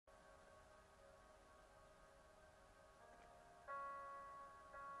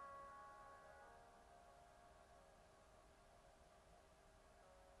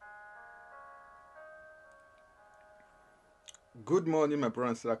Good morning, my brothers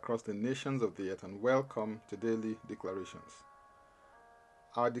and sisters across the nations of the earth, and welcome to Daily Declarations.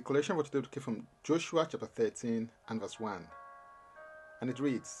 Our declaration for today came from Joshua chapter 13 and verse 1. And it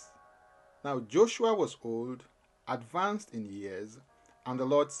reads, Now Joshua was old, advanced in years, and the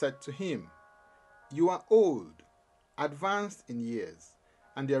Lord said to him, You are old, advanced in years,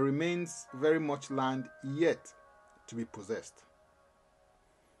 and there remains very much land yet to be possessed.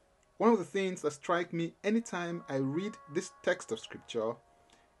 One of the things that strike me anytime I read this text of scripture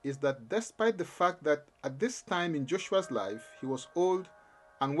is that despite the fact that at this time in Joshua's life he was old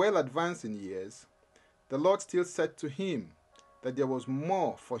and well advanced in years, the Lord still said to him that there was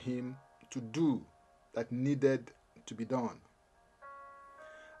more for him to do that needed to be done.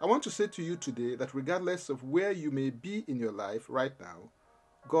 I want to say to you today that regardless of where you may be in your life right now,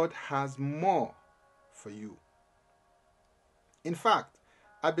 God has more for you. In fact,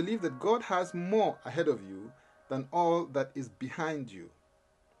 I believe that God has more ahead of you than all that is behind you.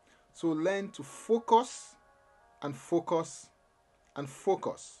 So learn to focus and focus and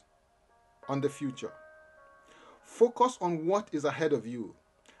focus on the future. Focus on what is ahead of you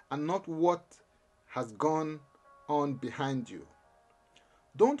and not what has gone on behind you.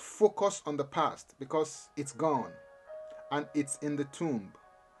 Don't focus on the past because it's gone and it's in the tomb.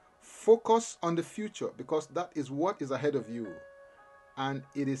 Focus on the future because that is what is ahead of you and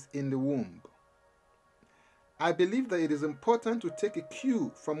it is in the womb. I believe that it is important to take a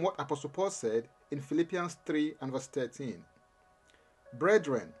cue from what Apostle Paul said in Philippians 3 and verse 13.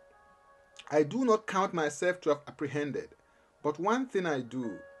 Brethren, I do not count myself to have apprehended, but one thing I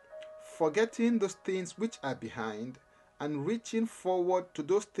do, forgetting those things which are behind and reaching forward to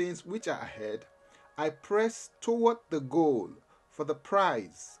those things which are ahead, I press toward the goal for the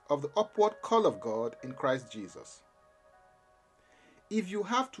prize of the upward call of God in Christ Jesus. If you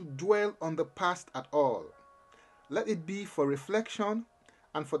have to dwell on the past at all, let it be for reflection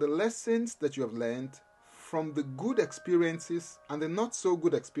and for the lessons that you have learned from the good experiences and the not so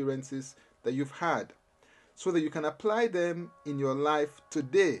good experiences that you've had, so that you can apply them in your life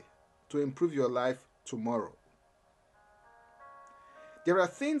today to improve your life tomorrow. There are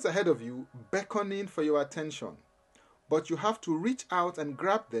things ahead of you beckoning for your attention, but you have to reach out and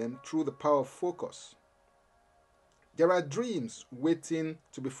grab them through the power of focus. There are dreams waiting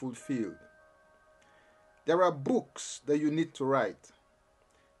to be fulfilled. There are books that you need to write.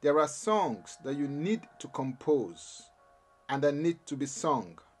 There are songs that you need to compose and that need to be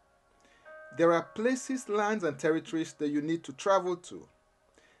sung. There are places, lands, and territories that you need to travel to.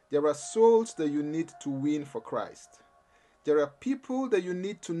 There are souls that you need to win for Christ. There are people that you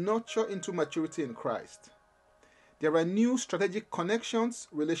need to nurture into maturity in Christ. There are new strategic connections,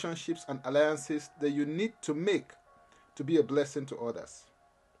 relationships, and alliances that you need to make to be a blessing to others.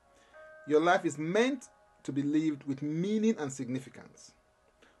 Your life is meant to be lived with meaning and significance.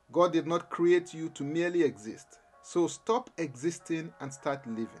 God did not create you to merely exist, so stop existing and start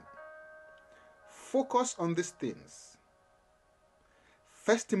living. Focus on these things.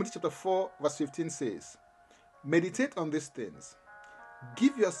 1 Timothy chapter 4 verse 15 says, Meditate on these things.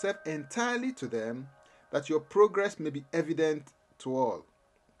 Give yourself entirely to them, that your progress may be evident to all.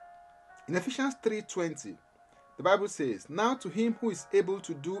 In Ephesians 3:20, the Bible says, Now to him who is able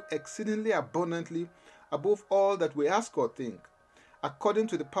to do exceedingly abundantly above all that we ask or think, according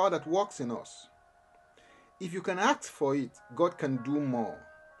to the power that works in us. If you can ask for it, God can do more.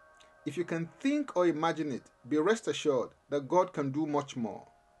 If you can think or imagine it, be rest assured that God can do much more.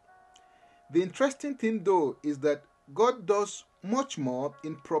 The interesting thing though is that God does much more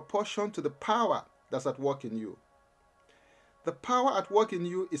in proportion to the power that's at work in you. The power at work in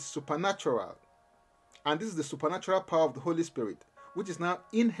you is supernatural. And this is the supernatural power of the Holy Spirit, which is now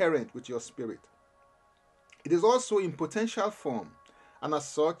inherent with your spirit. It is also in potential form, and as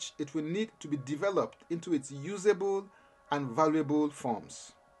such, it will need to be developed into its usable and valuable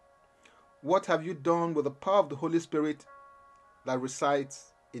forms. What have you done with the power of the Holy Spirit that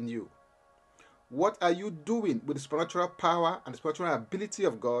resides in you? What are you doing with the supernatural power and the supernatural ability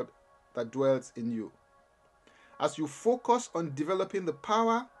of God that dwells in you? As you focus on developing the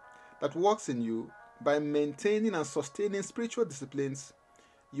power that works in you, by maintaining and sustaining spiritual disciplines,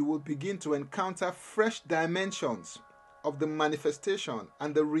 you will begin to encounter fresh dimensions of the manifestation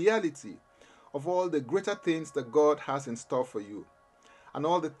and the reality of all the greater things that God has in store for you, and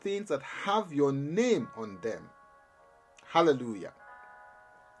all the things that have your name on them. Hallelujah.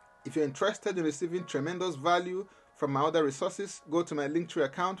 If you're interested in receiving tremendous value from my other resources, go to my Linktree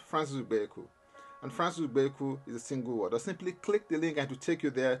account, Francis Ubeku. And Francis Ubeku is a single word. Or simply click the link and it will take you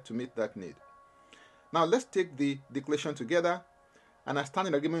there to meet that need. Now let's take the declaration together. And I stand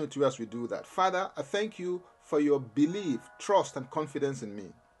in agreement with you as we do that. Father, I thank you for your belief, trust, and confidence in me.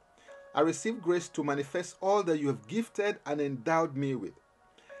 I receive grace to manifest all that you have gifted and endowed me with.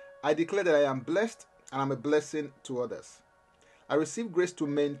 I declare that I am blessed and I'm a blessing to others. I receive grace to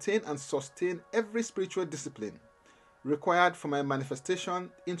maintain and sustain every spiritual discipline required for my manifestation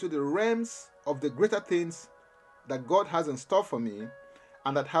into the realms of the greater things that God has in store for me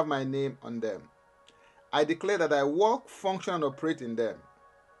and that have my name on them. I declare that I walk, function, and operate in them.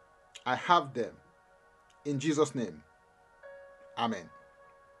 I have them. In Jesus' name. Amen.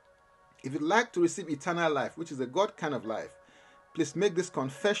 If you'd like to receive eternal life, which is a God kind of life, please make this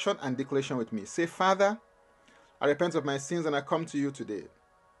confession and declaration with me. Say, Father, I repent of my sins and I come to you today.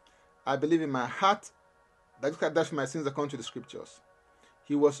 I believe in my heart that Jesus Christ died for my sins according to the scriptures.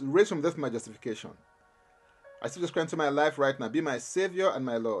 He was raised from death for my justification. I receive Jesus Christ into my life right now. Be my Savior and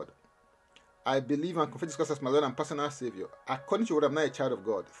my Lord. I believe and confess Jesus Christ as my Lord and personal Savior. According to your word, I'm now a child of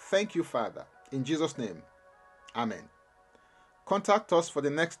God. Thank you, Father. In Jesus' name. Amen. Contact us for the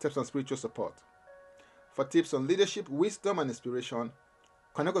next steps on spiritual support. For tips on leadership, wisdom, and inspiration,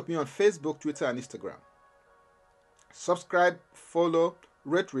 connect with me on Facebook, Twitter, and Instagram. Subscribe, follow,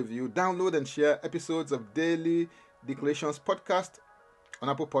 rate, review, download, and share episodes of Daily Declarations podcast on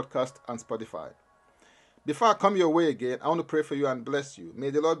Apple Podcast and Spotify. Before I come your way again, I want to pray for you and bless you.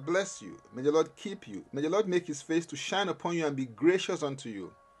 May the Lord bless you. May the Lord keep you. May the Lord make his face to shine upon you and be gracious unto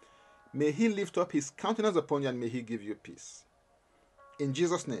you. May he lift up his countenance upon you and may he give you peace. In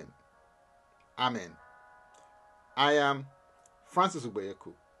Jesus' name, amen. I am Francis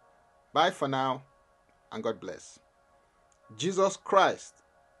Uboyeku. Bye for now, and God bless. Jesus Christ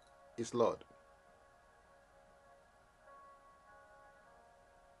is Lord.